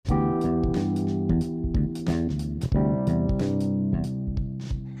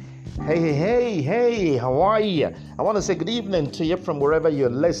Hey, how are you? I want to say good evening to you from wherever you're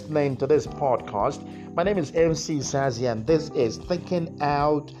listening to this podcast. My name is MC Sazi, and this is Thinking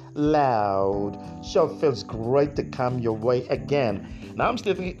Out Loud. Sure feels great to come your way again. Now, I'm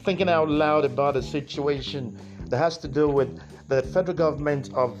still thinking out loud about a situation that has to do with the federal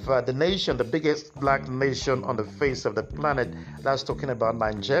government of the nation, the biggest black nation on the face of the planet. That's talking about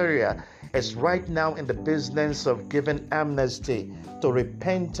Nigeria. Is right now in the business of giving amnesty to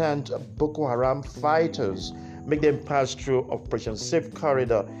repentant Boko Haram fighters, make them pass through Operation Safe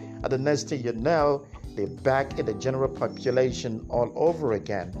Corridor. And the next thing you know, they're back in the general population all over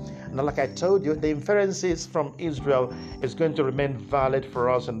again. Now, like I told you, the inferences from Israel is going to remain valid for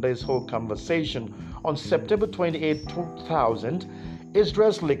us in this whole conversation. On September 28, 2000,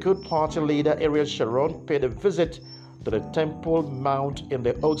 Israel's Likud party leader Ariel Sharon paid a visit to the Temple Mount in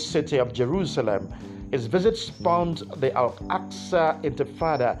the old city of Jerusalem. His visit spawned the Al-Aqsa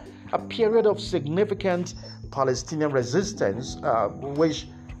Intifada, a period of significant Palestinian resistance, which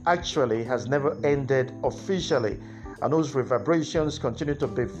actually has never ended officially, and whose reverberations continue to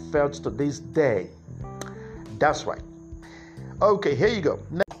be felt to this day. That's right. Okay, here you go.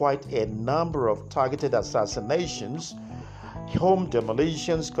 Quite a number of targeted assassinations, home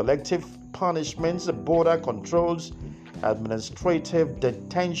demolitions, collective punishments, border controls, administrative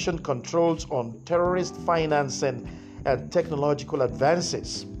detention controls on terrorist financing, and technological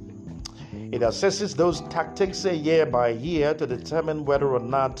advances. It assesses those tactics year by year to determine whether or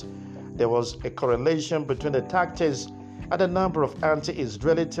not there was a correlation between the tactics and the number of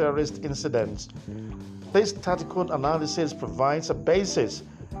anti-Israeli terrorist incidents. This tactical analysis provides a basis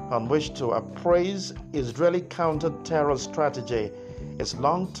on which to appraise Israeli counter-terror strategy, its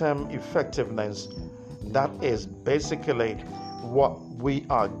long-term effectiveness. That is basically what we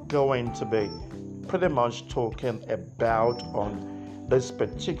are going to be pretty much talking about on this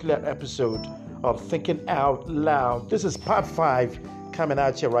particular episode of Thinking Out Loud. This is part 5 coming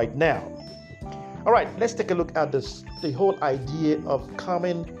at you right now. All right, let's take a look at the whole idea of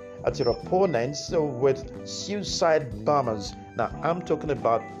coming at your opponents with suicide bombers. Now, I'm talking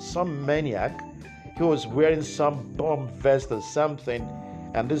about some maniac who was wearing some bomb vest or something,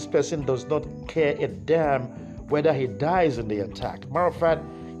 and this person does not care a damn whether he dies in the attack. Matter of fact,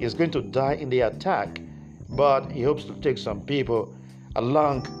 he's going to die in the attack, but he hopes to take some people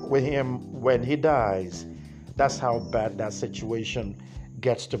along with him when he dies. That's how bad that situation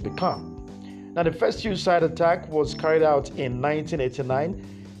gets to become. Now, the first suicide attack was carried out in 1989,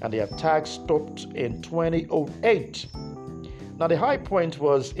 and the attack stopped in 2008. Now, the high point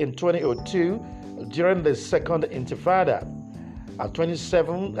was in 2002 during the Second Intifada. A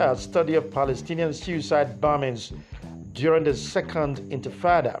 2007 study of Palestinian suicide bombings during the Second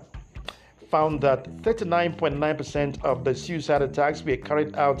Intifada found that 39.9% of the suicide attacks were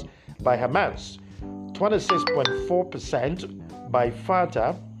carried out by Hamas, 26.4% by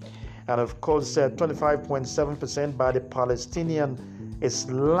Fatah, and of course 25.7% by the Palestinian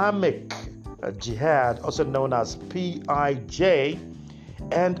Islamic Jihad, also known as PIJ,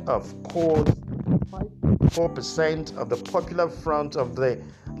 and of course 4% of the Popular Front of the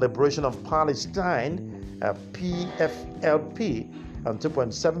Liberation of Palestine, PFLP, and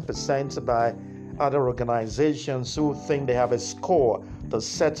 2.7% by other organizations who think they have a score to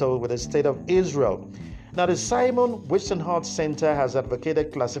settle with the State of Israel. Now, the Simon Wiesenthal Center has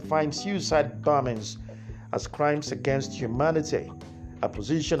advocated classifying suicide bombings as crimes against humanity, a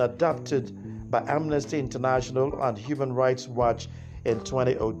position adopted by Amnesty International and Human Rights Watch in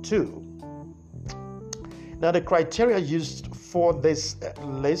 2002. Now, the criteria used for this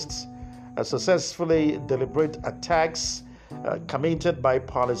list are successfully deliberate attacks committed by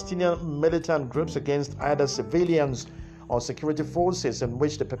Palestinian militant groups against either civilians or security forces in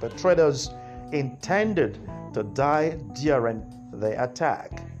which the perpetrators intended to die during the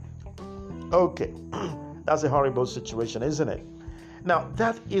attack. Okay, that's a horrible situation, isn't it? Now,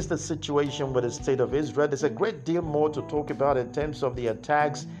 that is the situation with the State of Israel. There's a great deal more to talk about in terms of the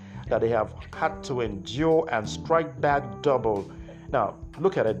attacks that they have had to endure and strike back double. Now,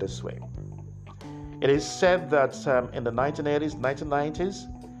 look at it this way. It is said that in the 1980s, 1990s,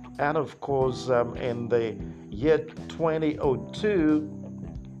 and of course in the year 2002,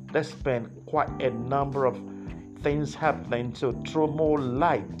 there's been quite a number of things happening to throw more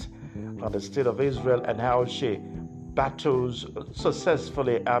light on the State of Israel and how she battles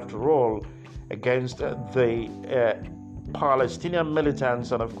successfully, after all, against the Palestinian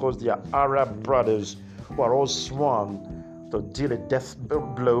militants and, of course, their Arab brothers who are all sworn to deal a death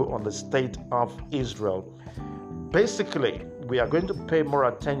blow on the State of Israel. Basically, we are going to pay more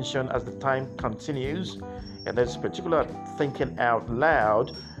attention as the time continues, and this particular Thinking Out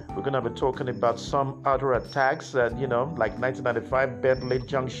Loud We're going to be talking about some other attacks, like 1995 Bentley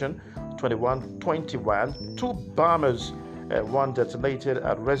Junction, 2121. Two bombers, one detonated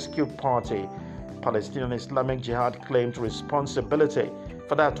at Rescue Party. Palestinian Islamic Jihad claimed responsibility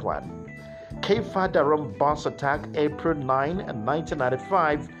for that one. Kaifa Darum bus attack, April 9,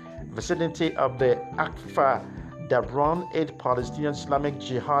 1995, vicinity of the Akfa Daron. 8 Palestinian Islamic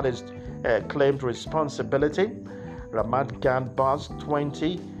jihadists claimed responsibility. Ramat Gan bus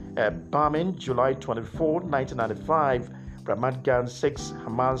 20, bombing, July 24, 1995. Ramat Gan 6,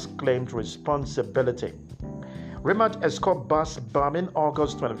 Hamas claimed responsibility. Ramat Escort bus bombing,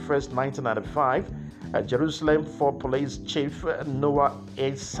 August 21st, 1995. Jerusalem, 4 police chief Noah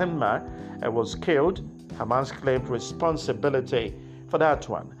A. Senma was killed. Hamas claimed responsibility for that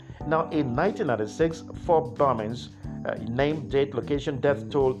one. Now, in 1996, 4 bombings, name, date, location, death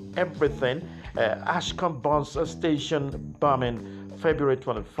toll, everything. Ashkelon bus station bombing, February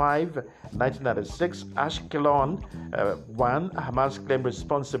 25, 1996. Ashkelon 1, Hamas claimed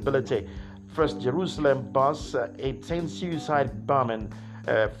responsibility. First Jerusalem bus 18 suicide bombing,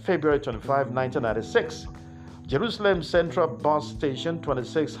 February 25, 1996. Jerusalem Central bus station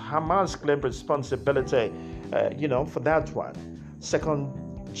 26, Hamas claimed responsibility, for that one. Second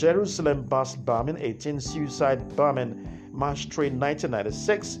Jerusalem bus bombing, 18 suicide bombing, March 3,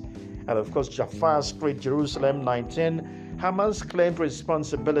 1996. And of course, Jafar Street, Jerusalem 19, Hamas claimed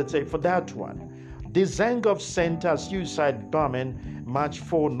responsibility for that one. Dizengoff Center suicide bombing, March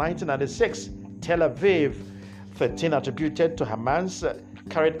 4, 1996. Tel Aviv, 13 attributed to Hamas,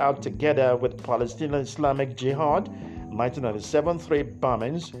 carried out together with Palestinian Islamic Jihad. 1997, 3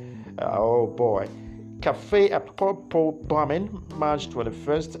 bombings. Oh boy. Cafe Apollo bombing, March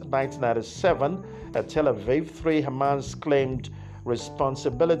 21st, 1997. At Tel Aviv, 3 Hamas claimed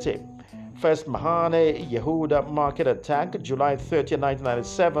responsibility. First Mahane Yehuda market attack, July 30,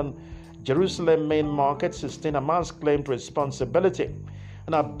 1997. Jerusalem main market, 16 Hamas claimed responsibility.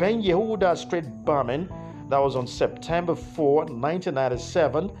 Now, Ben Yehuda street bombing, that was on September 4,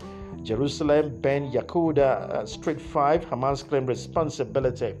 1997. Jerusalem, Ben Yehuda Street 5, Hamas claimed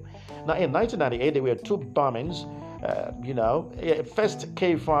responsibility. Now, in 1998, there were 2 bombings. First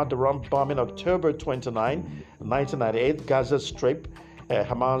Kaifa Darum bombing, October 29, 1998, Gaza Strip,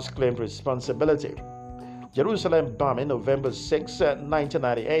 Hamas claimed responsibility. Jerusalem bombing, November 6,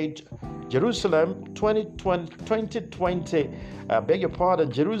 1998. Jerusalem 2020,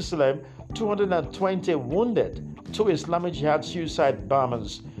 Jerusalem 220 wounded, 2 Islamic Jihad suicide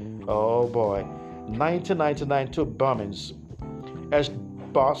bombers. Oh boy. 1999, 2 bombings.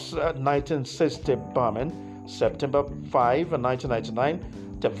 Boss 1960 bombing, September 5, 1999.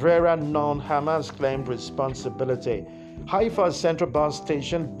 Tavera non-Hamas claimed responsibility. Haifa Central Bus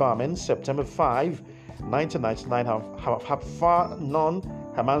Station bombing, September 5, 1999. Haifa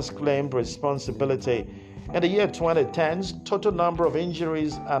non-Hamas claimed responsibility. In the year 2010, total number of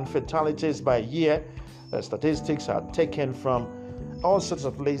injuries and fatalities by year, statistics are taken from all sorts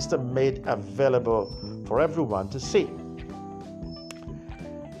of lists made available for everyone to see.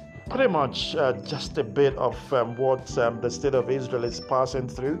 Pretty much just a bit of what the state of Israel is passing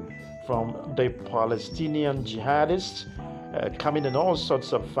through from the Palestinian jihadists, coming in all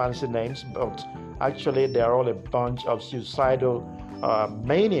sorts of fancy names, but actually they are all a bunch of suicidal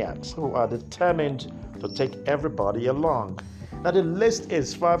maniacs who are determined to take everybody along. Now the list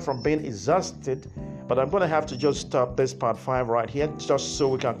is far from being exhausted, but I'm going to have to just stop this part 5 right here, just so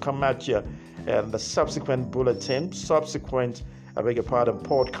we can come at you the subsequent bulletin,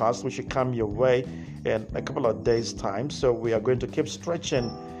 podcast, which should come your way in a couple of days' time. So we are going to keep stretching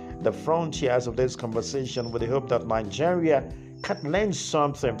the frontiers of this conversation with the hope that Nigeria can learn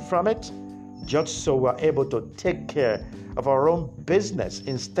something from it, just so we're able to take care of our own business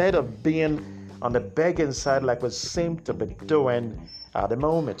instead of being on the begging side like we seem to be doing at the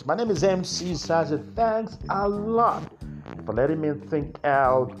moment. My name is MC Sazi. Thanks a lot for letting me think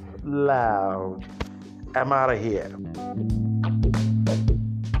out loud. I'm out of here.